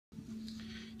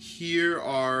here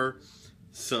are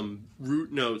some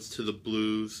root notes to the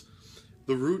blues.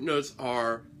 The root notes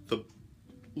are the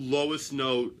lowest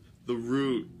note, the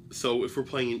root. So if we're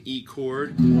playing an E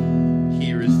chord,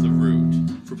 here is the root.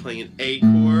 If we're playing an A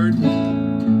chord,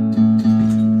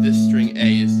 this string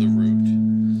A is the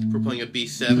root. If we're playing a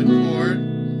B7 chord,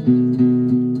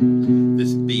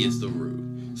 this B is the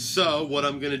root. So what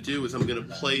I'm going to do is I'm going to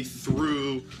play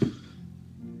through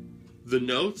the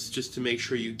notes just to make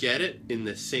sure you get it in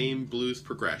the same blues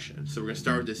progression. So we're going to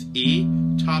start with this E,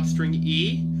 top string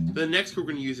E. The next we're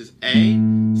going to use is A,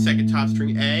 second top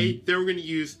string A. Then we're going to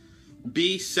use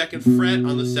B, second fret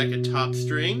on the second top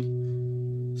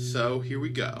string. So here we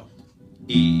go.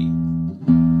 E,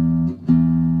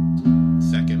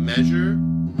 second measure,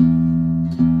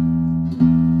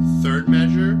 third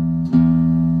measure,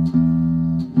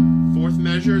 fourth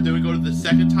measure. Then we go to the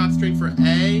second top string for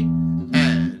A,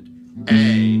 and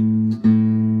A,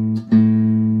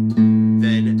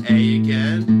 then A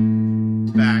again,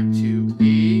 back to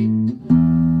E,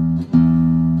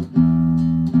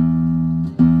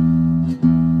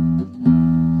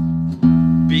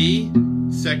 B,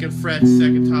 second fret,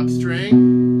 second top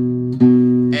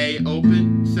string, A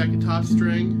open, second top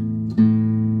string,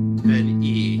 then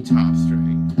E top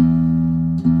string.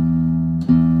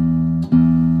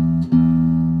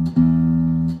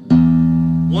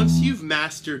 Once you've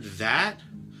mastered that,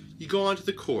 you go on to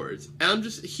the chords. And I'm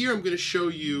going to show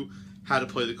you how to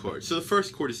play the chords. So the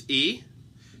first chord is E.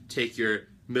 Take your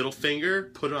middle finger,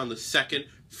 put it on the second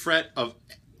fret of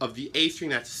the A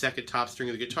string, that's the second top string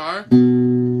of the guitar.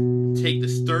 Take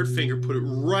this third finger, put it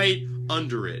right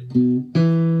under it.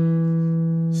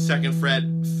 Second fret,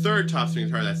 third top string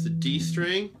of the guitar, that's the D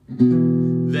string.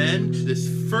 Then this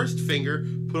first finger,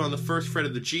 put on the first fret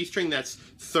of the G string, that's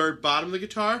third bottom of the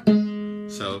guitar.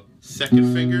 So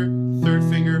second finger, third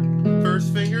finger,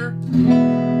 first finger,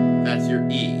 that's your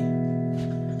E.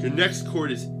 Your next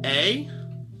chord is A.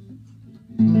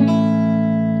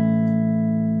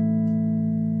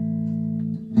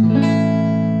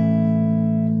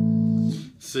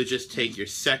 So just take your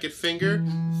second finger,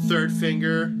 third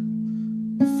finger,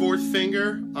 fourth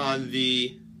finger on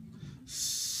the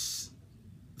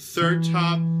third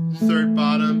top, third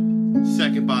bottom,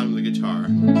 second bottom of the guitar.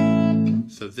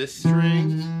 So this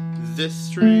string,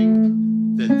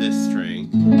 then this string.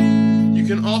 You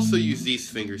can also use these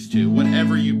fingers too,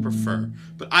 whatever you prefer.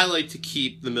 But I like to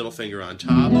keep the middle finger on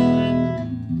top.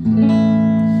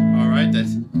 Alright,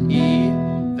 that's E,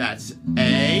 that's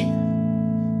A.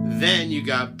 Then you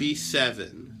got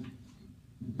B7.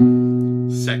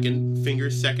 Second finger,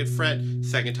 second fret,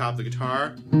 second top of the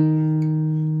guitar.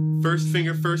 First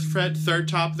finger, first fret, third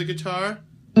top of the guitar.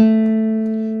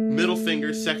 Middle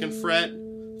finger, second fret,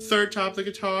 third top of the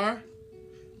guitar.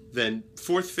 Then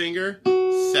fourth finger,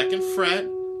 second fret,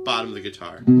 bottom of the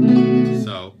guitar.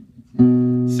 So,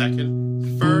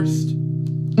 second, first,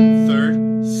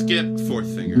 third, skip,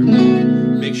 fourth finger.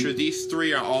 Make sure these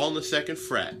three are all on the second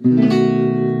fret.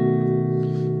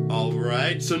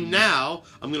 Alright, so now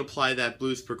I'm going to apply that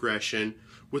blues progression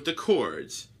with the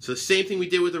chords. So the same thing we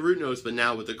did with the root notes, but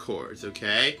now with the chords,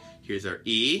 okay? Here's our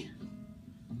E,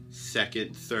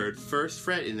 second, third, first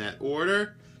fret in that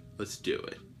order. Let's do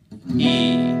it.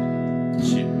 E,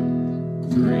 2,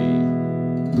 3,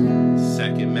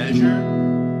 second measure,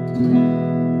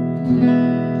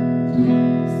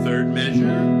 third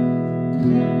measure,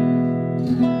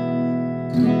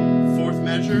 fourth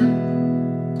measure,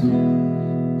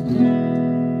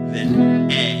 then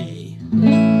A,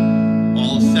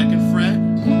 all second fret,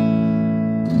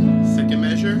 second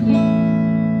measure,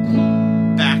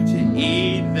 back to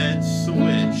E, then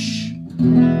switch.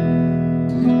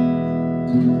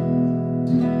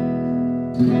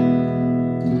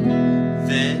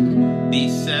 Then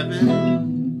B7,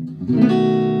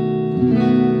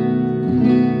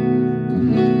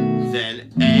 then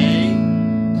A,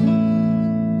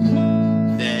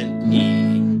 then E.